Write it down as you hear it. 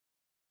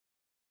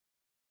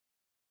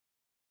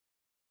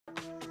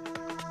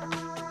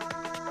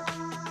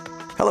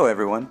Hello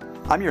everyone,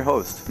 I'm your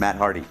host, Matt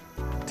Hardy.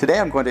 Today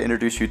I'm going to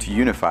introduce you to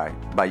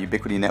UniFi by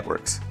Ubiquiti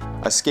Networks,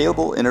 a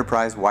scalable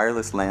enterprise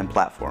wireless LAN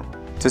platform.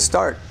 To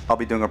start, I'll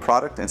be doing a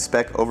product and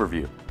spec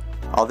overview.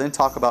 I'll then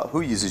talk about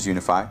who uses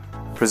UniFi,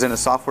 present a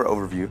software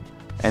overview,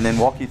 and then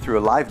walk you through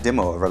a live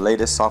demo of our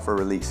latest software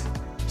release.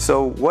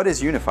 So what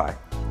is UniFi?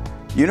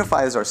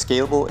 UniFi is our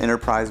scalable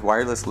enterprise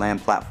wireless LAN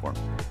platform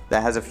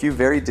that has a few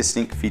very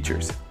distinct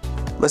features.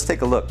 Let's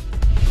take a look.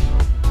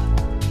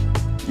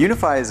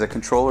 UniFi is a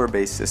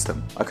controller-based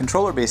system. A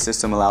controller-based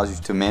system allows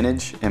you to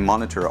manage and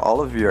monitor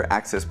all of your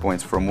access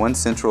points from one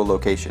central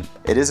location.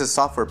 It is a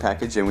software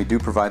package and we do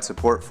provide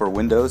support for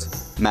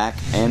Windows, Mac,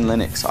 and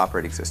Linux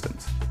operating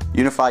systems.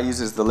 UniFi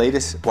uses the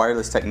latest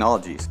wireless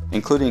technologies,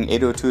 including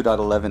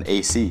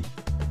 802.11ac.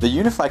 The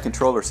UniFi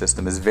controller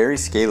system is very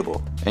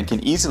scalable and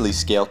can easily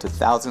scale to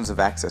thousands of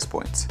access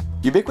points.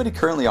 Ubiquiti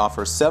currently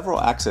offers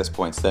several access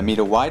points that meet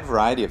a wide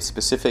variety of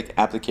specific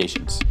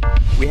applications.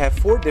 We have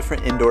 4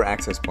 different indoor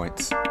access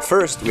points.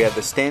 First, we have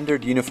the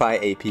standard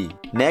UniFi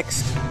AP.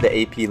 Next,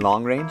 the AP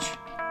Long Range,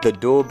 the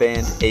dual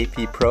band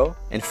AP Pro,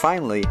 and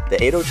finally, the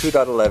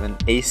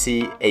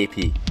 802.11ac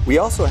AP. We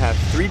also have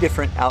 3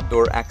 different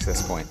outdoor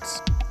access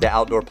points: the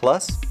Outdoor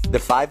Plus, the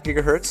 5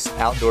 GHz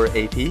Outdoor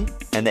AP,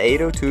 and the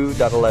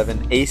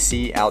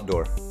 802.11ac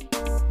Outdoor.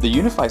 The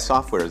UniFi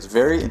software is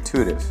very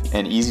intuitive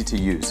and easy to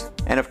use.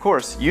 And of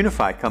course,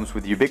 UniFi comes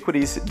with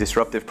Ubiquiti's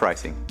disruptive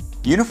pricing.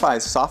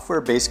 UniFi's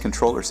software-based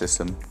controller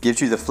system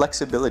gives you the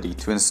flexibility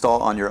to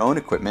install on your own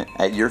equipment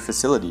at your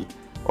facility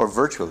or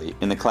virtually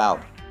in the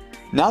cloud.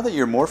 Now that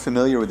you're more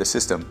familiar with the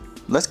system,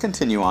 let's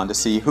continue on to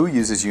see who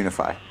uses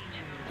UniFi.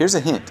 Here's a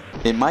hint,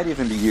 it might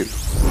even be you.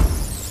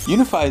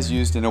 UniFi is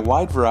used in a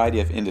wide variety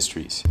of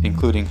industries,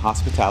 including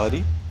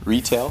hospitality,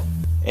 retail,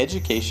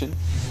 education,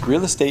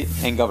 real estate,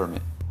 and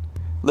government.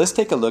 Let's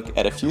take a look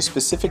at a few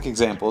specific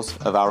examples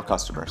of our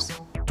customers.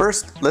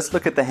 First, let's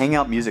look at the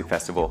Hangout Music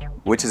Festival,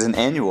 which is an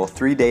annual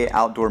 3-day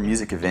outdoor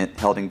music event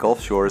held in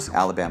Gulf Shores,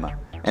 Alabama,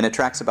 and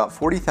attracts about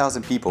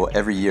 40,000 people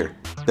every year.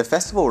 The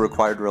festival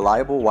required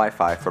reliable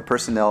Wi-Fi for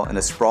personnel in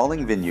a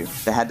sprawling venue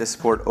that had to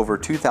support over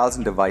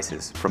 2,000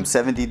 devices from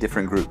 70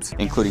 different groups,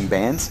 including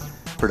bands,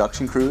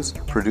 production crews,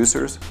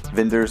 producers,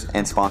 vendors,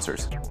 and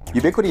sponsors.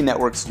 Ubiquiti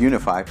Networks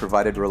UniFi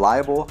provided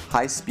reliable,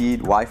 high-speed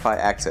Wi-Fi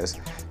access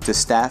to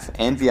staff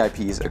and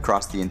VIPs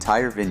across the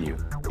entire venue.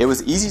 It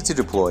was easy to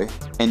deploy,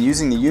 and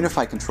using the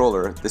UniFi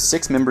controller, the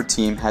 6-member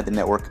team had the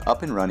network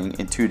up and running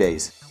in 2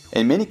 days.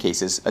 In many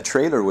cases, a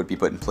trailer would be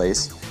put in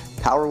place,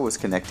 power was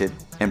connected,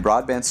 and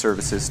broadband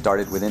services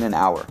started within an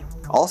hour.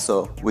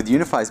 Also, with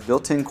UniFi's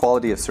built-in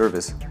quality of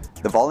service,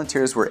 the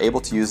volunteers were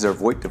able to use their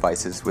VoIP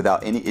devices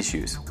without any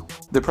issues.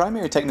 The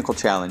primary technical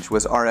challenge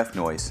was RF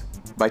noise.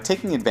 By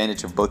taking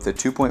advantage of both the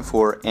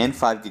 2.4 and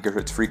 5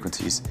 GHz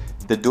frequencies,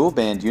 the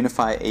dual-band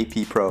UniFi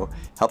AP Pro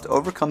helped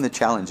overcome the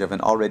challenge of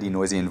an already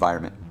noisy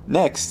environment.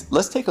 Next,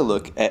 let's take a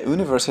look at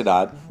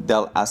Universidad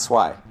del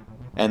Azuay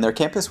and their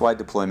campus-wide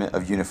deployment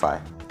of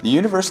UniFi. The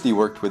university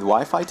worked with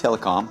Wi-Fi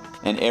Telecom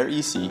and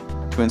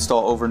AirEC to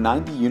install over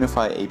 90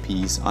 UniFi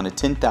APs on a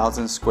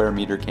 10,000 square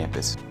meter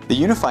campus.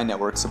 The UniFi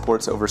network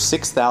supports over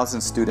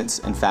 6,000 students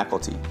and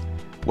faculty,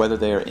 whether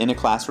they are in a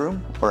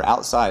classroom or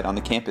outside on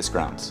the campus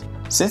grounds.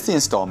 Since the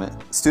installment,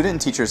 student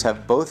and teachers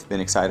have both been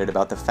excited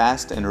about the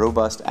fast and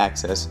robust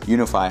access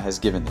UniFi has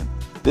given them.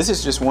 This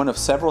is just one of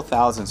several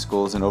thousand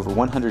schools in over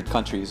 100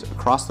 countries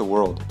across the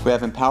world who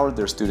have empowered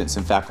their students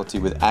and faculty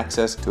with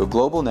access to a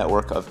global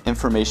network of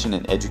information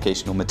and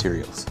educational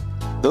materials.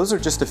 Those are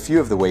just a few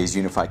of the ways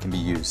UniFi can be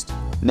used.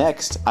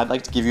 Next, I'd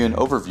like to give you an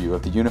overview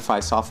of the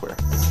UniFi software.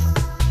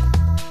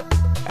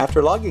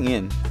 After logging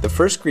in, the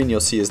first screen you'll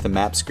see is the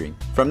map screen.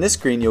 From this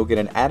screen, you'll get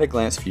an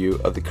at-a-glance view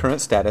of the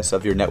current status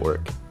of your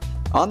network.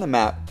 On the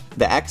map,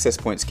 the access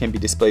points can be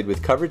displayed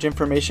with coverage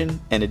information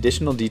and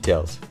additional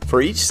details.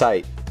 For each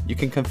site, you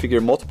can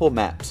configure multiple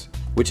maps,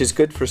 which is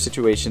good for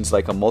situations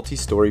like a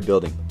multi-story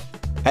building.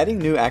 Adding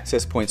new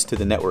access points to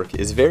the network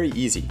is very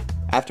easy.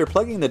 After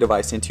plugging the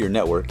device into your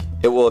network,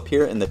 it will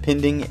appear in the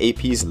pending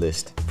APs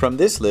list. From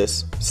this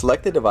list,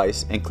 select the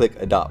device and click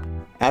Adopt.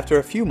 After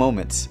a few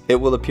moments, it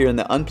will appear in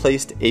the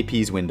Unplaced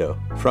APs window.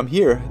 From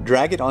here,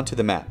 drag it onto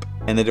the map,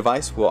 and the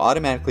device will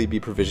automatically be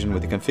provisioned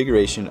with the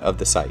configuration of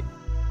the site.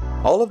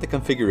 All of the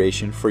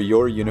configuration for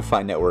your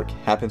UniFi network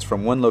happens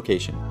from one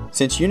location.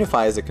 Since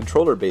UniFi is a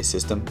controller-based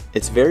system,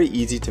 it's very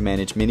easy to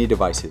manage many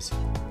devices.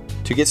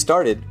 To get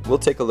started, we'll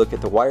take a look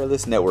at the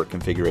wireless network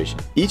configuration.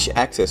 Each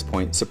access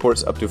point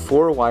supports up to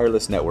 4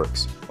 wireless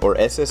networks, or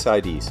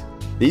SSIDs.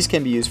 These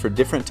can be used for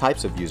different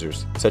types of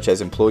users, such as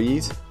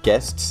employees,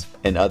 guests,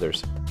 and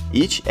others.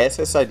 Each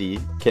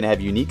SSID can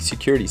have unique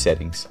security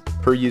settings,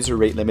 per user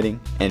rate limiting,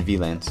 and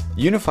VLANs.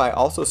 UniFi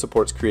also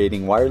supports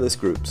creating wireless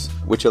groups,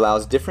 which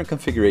allows different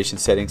configuration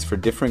settings for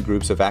different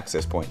groups of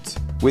access points.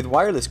 With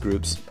wireless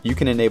groups, you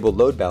can enable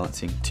load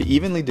balancing to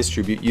evenly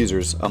distribute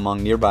users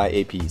among nearby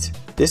APs.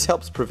 This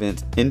helps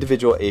prevent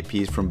individual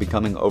APs from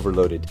becoming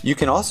overloaded. You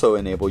can also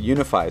enable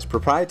UniFi's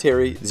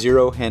proprietary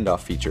zero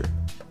handoff feature.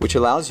 which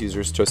allows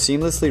users to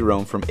seamlessly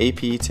roam from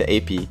AP to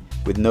AP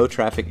with no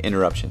traffic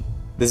interruption.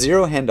 The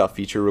zero handoff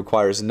feature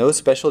requires no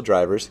special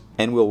drivers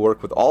and will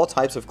work with all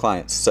types of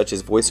clients such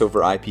as voice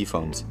over IP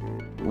phones.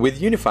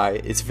 With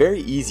UniFi, it's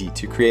very easy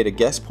to create a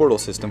guest portal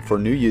system for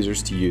new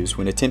users to use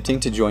when attempting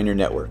to join your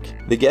network.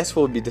 The guest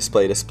will be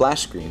displayed a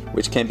splash screen,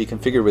 which can be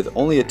configured with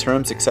only a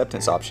terms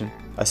acceptance option,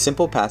 a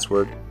simple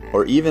password,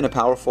 or even a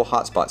powerful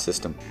hotspot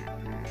system.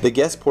 The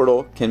guest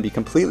portal can be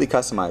completely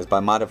customized by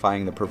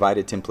modifying the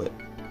provided template.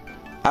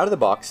 Out of the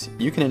box,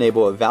 you can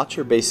enable a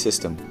voucher-based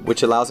system,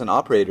 which allows an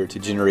operator to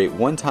generate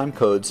one-time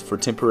codes for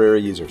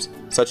temporary users,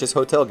 such as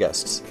hotel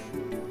guests.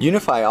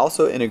 UniFi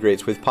also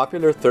integrates with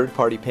popular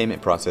third-party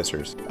payment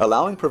processors,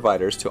 allowing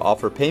providers to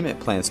offer payment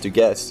plans to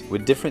guests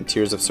with different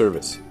tiers of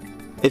service.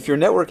 If your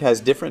network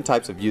has different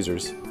types of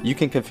users, you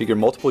can configure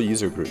multiple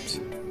user groups.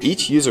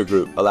 Each user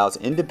group allows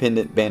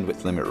independent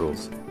bandwidth limit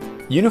rules.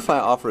 UniFi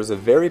offers a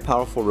very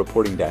powerful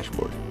reporting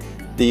dashboard.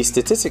 The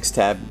Statistics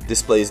tab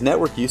displays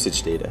network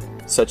usage data,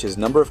 such as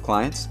number of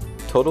clients,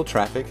 total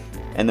traffic,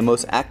 and the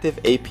most active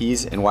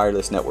APs and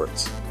wireless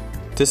networks.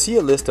 To see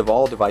a list of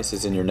all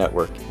devices in your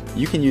network,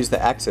 you can use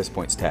the Access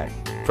Points tag.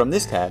 From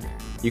this tab,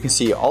 you can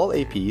see all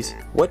APs,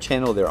 what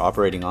channel they're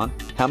operating on,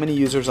 how many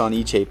users on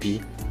each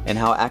AP, and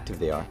how active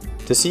they are.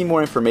 To see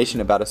more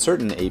information about a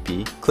certain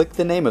AP, click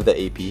the name of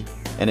the AP,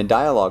 and a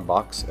dialog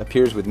box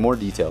appears with more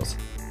details.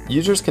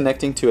 Users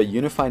connecting to a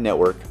UniFi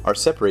network are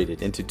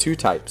separated into two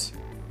types: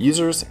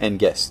 users and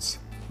guests.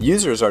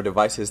 Users are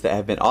devices that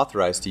have been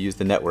authorized to use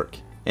the network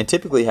and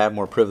typically have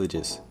more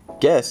privileges.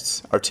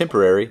 Guests are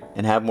temporary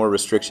and have more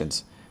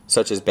restrictions,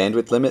 such as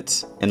bandwidth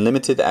limits and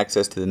limited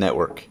access to the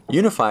network.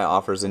 UniFi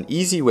offers an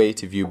easy way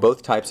to view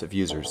both types of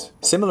users.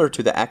 Similar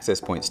to the Access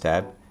Points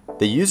tab,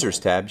 the Users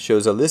tab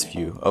shows a list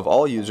view of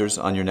all users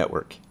on your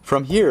network.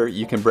 From here,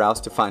 you can browse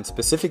to find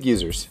specific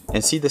users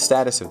and see the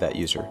status of that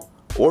user,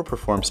 or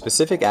perform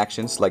specific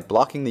actions like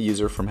blocking the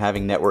user from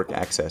having network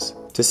access.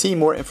 To see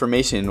more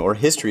information or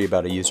history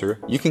about a user,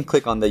 you can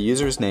click on the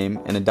user's name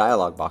and a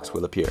dialog box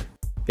will appear.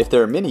 If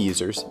there are many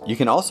users, you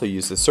can also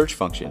use the search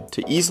function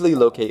to easily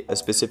locate a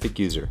specific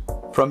user.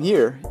 From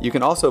here, you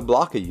can also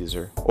block a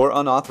user or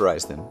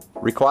unauthorize them,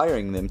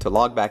 requiring them to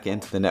log back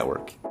into the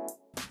network.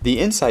 The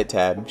Insight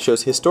tab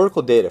shows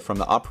historical data from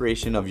the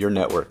operation of your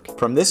network.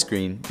 From this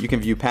screen, you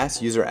can view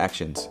past user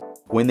actions,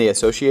 when they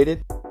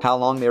associated, how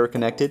long they were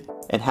connected,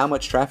 and how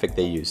much traffic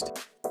they used.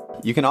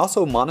 You can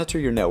also monitor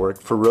your network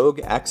for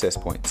rogue access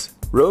points.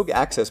 Rogue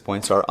access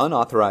points are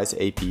unauthorized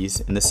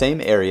APs in the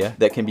same area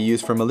that can be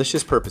used for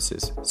malicious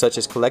purposes, such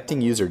as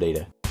collecting user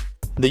data.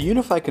 The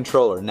UniFi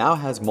controller now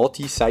has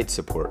multi-site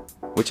support,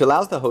 which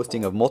allows the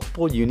hosting of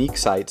multiple unique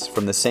sites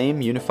from the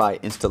same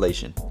UniFi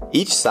installation.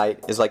 Each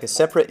site is like a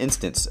separate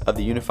instance of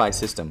the UniFi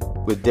system,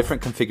 with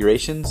different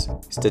configurations,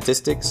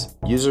 statistics,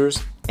 users,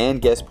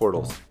 and guest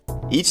portals.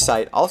 Each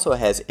site also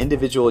has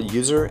individual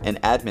user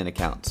and admin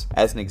accounts.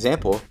 As an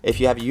example, if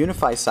you have a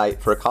UniFi site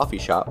for a coffee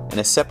shop and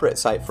a separate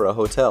site for a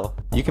hotel,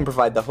 you can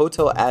provide the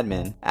hotel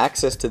admin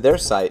access to their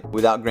site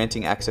without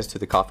granting access to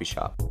the coffee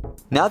shop.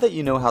 Now that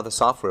you know how the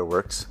software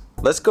works,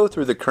 let's go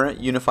through the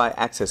current UniFi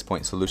Access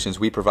Point solutions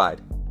we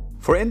provide.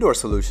 For indoor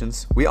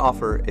solutions, we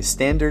offer a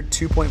standard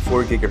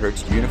 2.4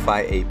 GHz UniFi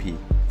AP.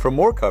 For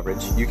more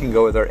coverage, you can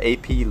go with our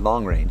AP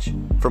long range.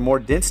 For more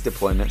dense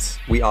deployments,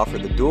 we offer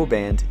the dual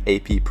band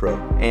AP Pro.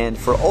 And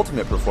for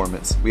ultimate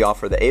performance, we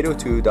offer the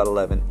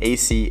 802.11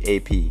 AC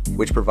AP,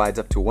 which provides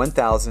up to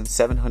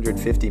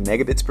 1,750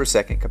 megabits per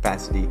second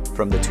capacity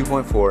from the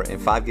 2.4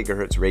 and 5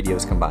 GHz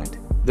radios combined.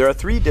 There are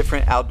three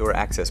different outdoor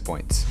access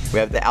points. We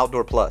have the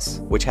Outdoor Plus,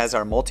 which has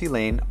our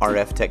multi-lane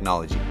RF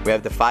technology. We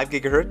have the 5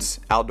 GHz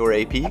Outdoor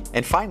AP,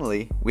 and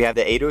finally, we have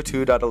the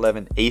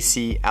 802.11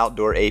 AC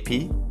Outdoor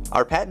AP.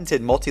 Our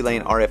patented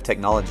multi-lane RF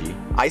technology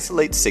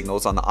isolates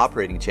signals on the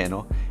operating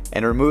channel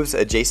and removes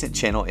adjacent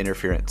channel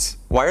interference.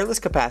 Wireless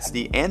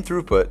capacity and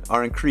throughput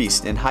are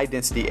increased in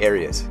high-density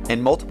areas,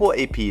 and multiple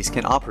APs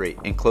can operate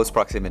in close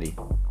proximity.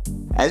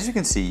 As you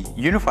can see,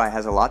 UniFi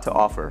has a lot to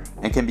offer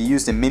and can be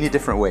used in many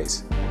different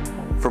ways.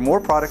 For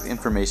more product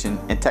information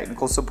and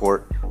technical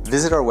support,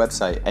 visit our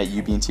website at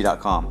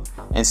Ubiquiti.com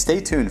and stay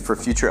tuned for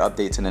future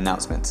updates and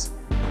announcements.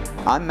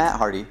 I'm Matt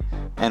Hardy,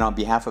 and on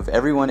behalf of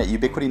everyone at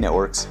Ubiquiti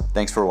Networks,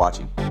 thanks for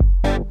watching.